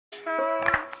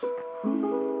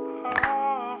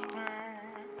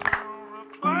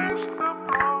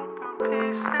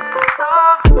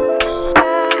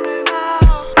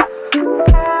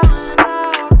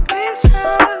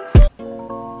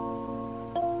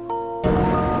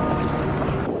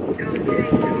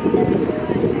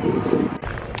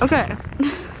Okay,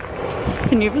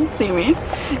 can you even see me?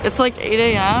 It's like 8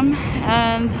 a.m.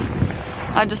 and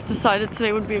I just decided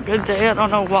today would be a good day. I don't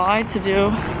know why, to do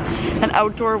an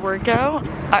outdoor workout.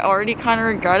 I already kind of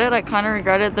regret it. I kind of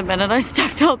regret it the minute I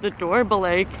stepped out the door, but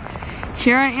like,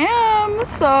 here I am.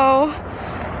 So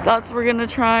that's what we're gonna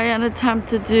try and attempt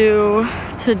to do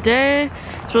today.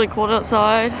 It's really cold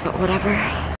outside, but whatever.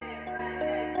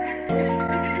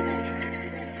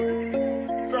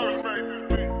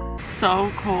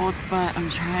 So cold, but I'm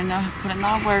trying to put in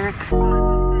that work.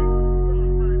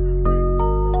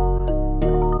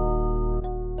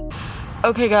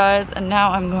 Okay guys, and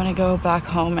now I'm going to go back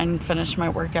home and finish my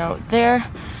workout there.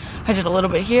 I did a little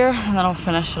bit here and then I'll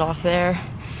finish it off there.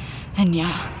 And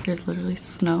yeah, there's literally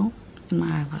snow in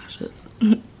my eyelashes.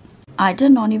 I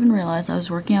did not even realize I was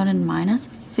working out in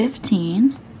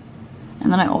 -15,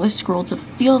 and then I always scroll to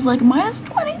feels like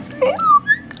 -23.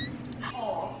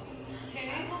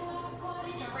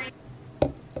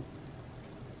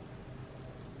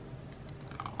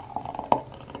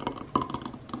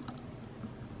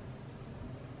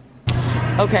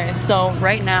 Okay, so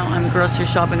right now I'm grocery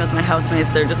shopping with my housemates.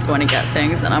 They're just going to get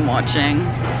things and I'm watching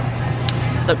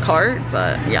the cart,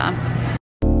 but yeah.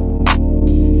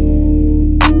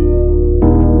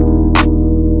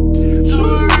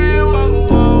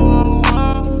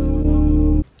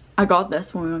 I got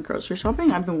this when we went grocery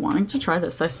shopping. I've been wanting to try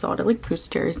this. I saw it at like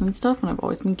Pusteries and stuff and I've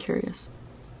always been curious.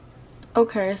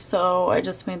 Okay, so I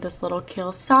just made this little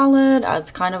kale salad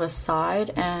as kind of a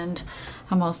side, and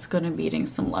I'm also going to be eating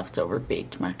some leftover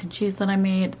baked mac and cheese that I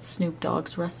made. It's Snoop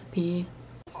Dogg's recipe.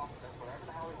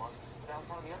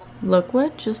 Look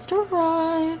what just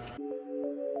arrived.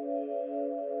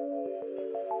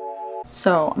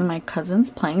 So my cousin's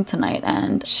playing tonight,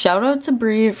 and shout out to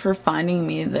Brie for finding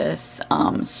me this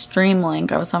stream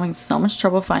link. I was having so much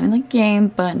trouble finding the game,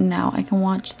 but now I can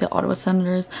watch the Ottawa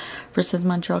Senators versus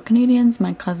Montreal Canadiens.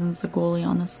 My cousin's the goalie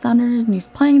on the Senators and he's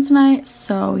playing tonight,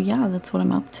 so yeah, that's what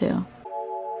I'm up to.